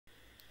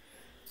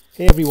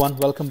Hey everyone,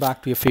 welcome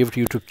back to your favorite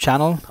YouTube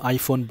channel,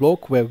 iPhone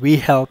Bloke, where we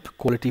help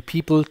quality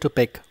people to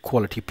pick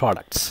quality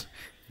products.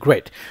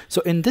 Great.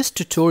 So in this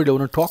tutorial, I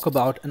want to talk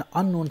about an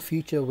unknown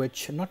feature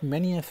which not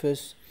many of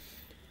us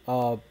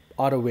are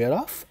aware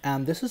of,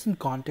 and this is in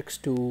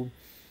context to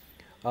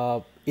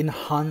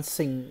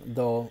enhancing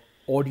the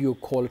audio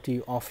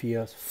quality of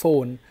your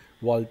phone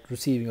while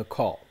receiving a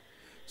call.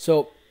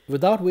 So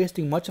without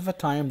wasting much of our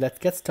time, let's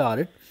get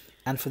started.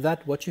 And for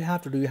that, what you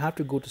have to do, you have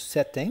to go to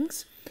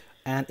settings.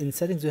 And in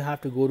settings, you have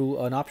to go to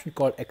an option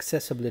called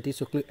accessibility.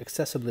 So click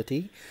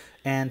accessibility,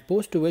 and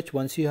post to which,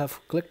 once you have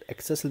clicked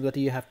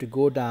accessibility, you have to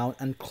go down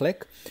and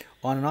click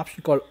on an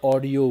option called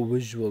audio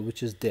visual,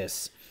 which is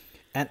this.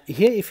 And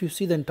here, if you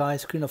see the entire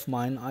screen of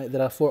mine,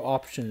 there are four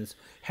options: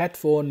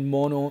 headphone,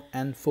 mono,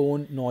 and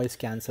phone noise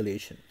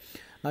cancellation.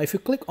 Now, if you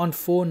click on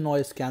phone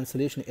noise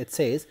cancellation, it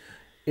says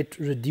it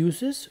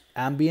reduces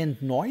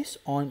ambient noise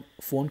on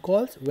phone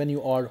calls when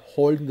you are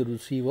holding the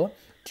receiver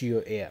to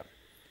your ear.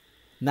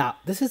 Now,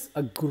 this is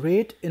a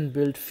great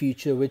inbuilt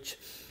feature which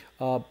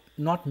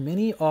not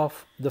many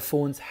of the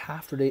phones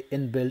have today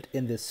inbuilt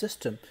in this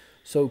system.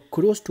 So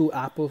kudos to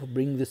Apple for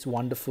bringing this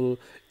wonderful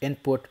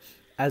input,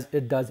 as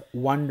it does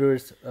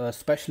wonders,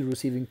 especially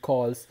receiving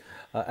calls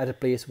at a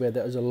place where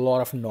there is a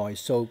lot of noise.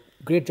 So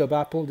great job,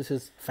 Apple. This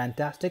is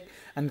fantastic.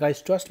 And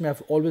guys, trust me,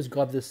 I've always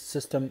got this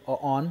system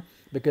on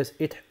because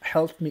it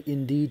helped me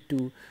indeed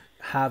to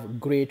have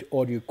great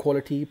audio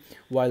quality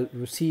while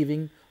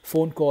receiving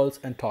phone calls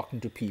and talking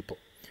to people.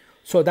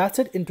 So that's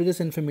it into this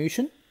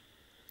information.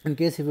 In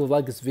case if you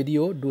like this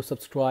video, do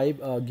subscribe,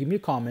 give me a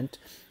comment,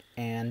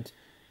 and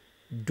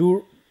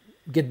do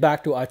get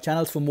back to our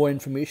channels for more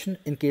information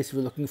in case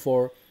you're looking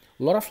for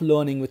a lot of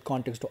learning with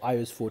context to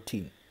iOS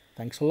 14.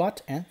 Thanks a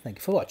lot, and thank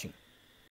you for watching.